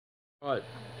Right,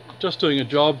 just doing a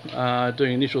job,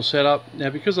 doing initial setup. Now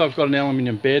because I've got an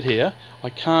aluminium bed here, I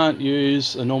can't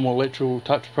use a normal electrical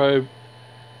touch probe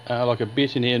like a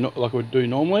bit in here like I would do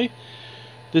normally.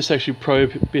 This actually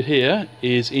probe bit here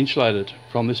is insulated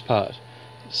from this part.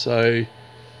 So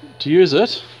to use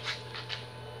it,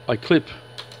 I clip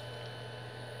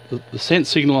the sense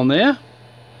signal on there,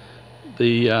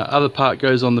 the other part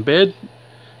goes on the bed,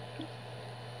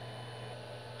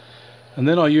 and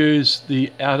then I use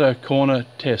the outer corner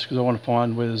test because I want to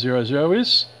find where the 00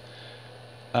 is.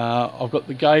 I've got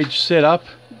the gauge set up.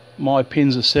 My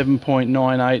pins are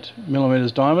 7.98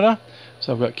 millimeters diameter,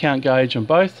 so I've got count gauge on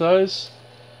both those.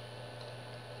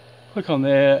 Click on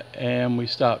there and we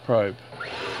start probe.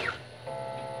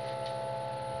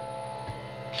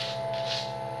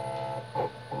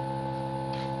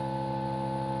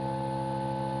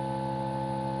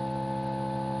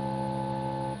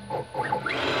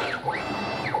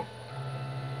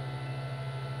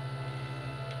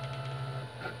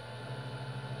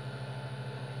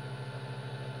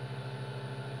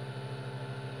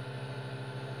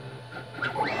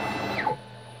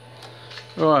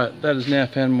 Right, that has now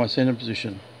found my center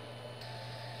position.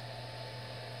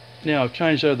 Now I've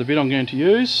changed over the bit I'm going to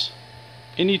use.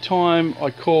 Anytime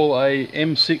I call a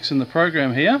M6 in the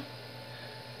program here,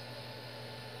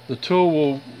 the tool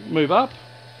will move up,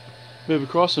 move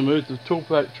across and move to the tool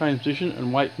plate change position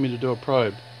and wait for me to do a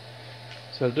probe.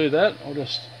 So to do that, I'll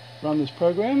just run this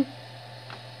program.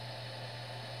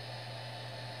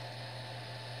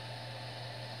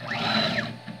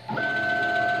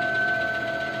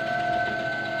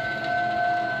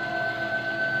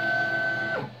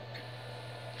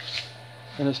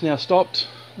 And it's now stopped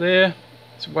there.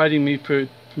 It's waiting for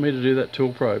me to do that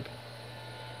tool probe.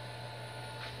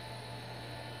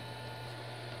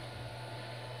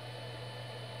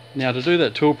 Now to do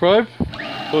that tool probe,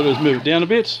 all I do is move it down a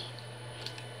bit.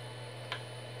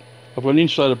 I've got an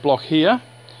insulated block here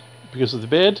because of the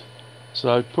bed,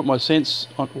 so I put my sense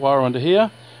wire onto here,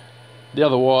 the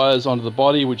other wires onto the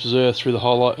body, which is earth through the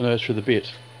hollow and earth through the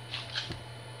bit.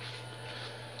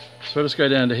 So I just go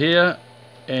down to here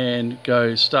and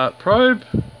go start probe.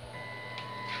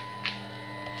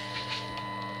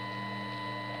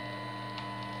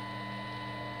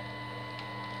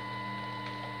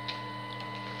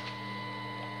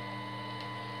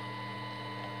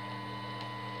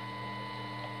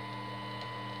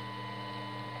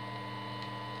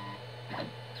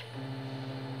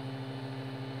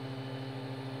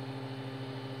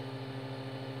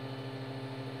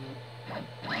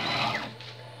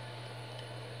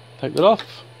 Take that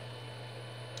off.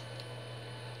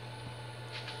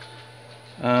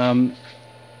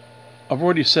 I've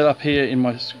already set up here in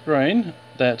my screen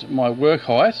that my work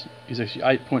height is actually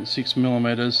 8.6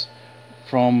 millimeters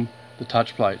from the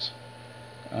touch plate.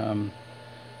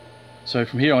 So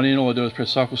from here on in, all I do is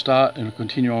press cycle start and I'll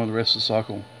continue on with the rest of the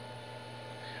cycle.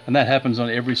 And that happens on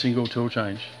every single tool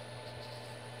change.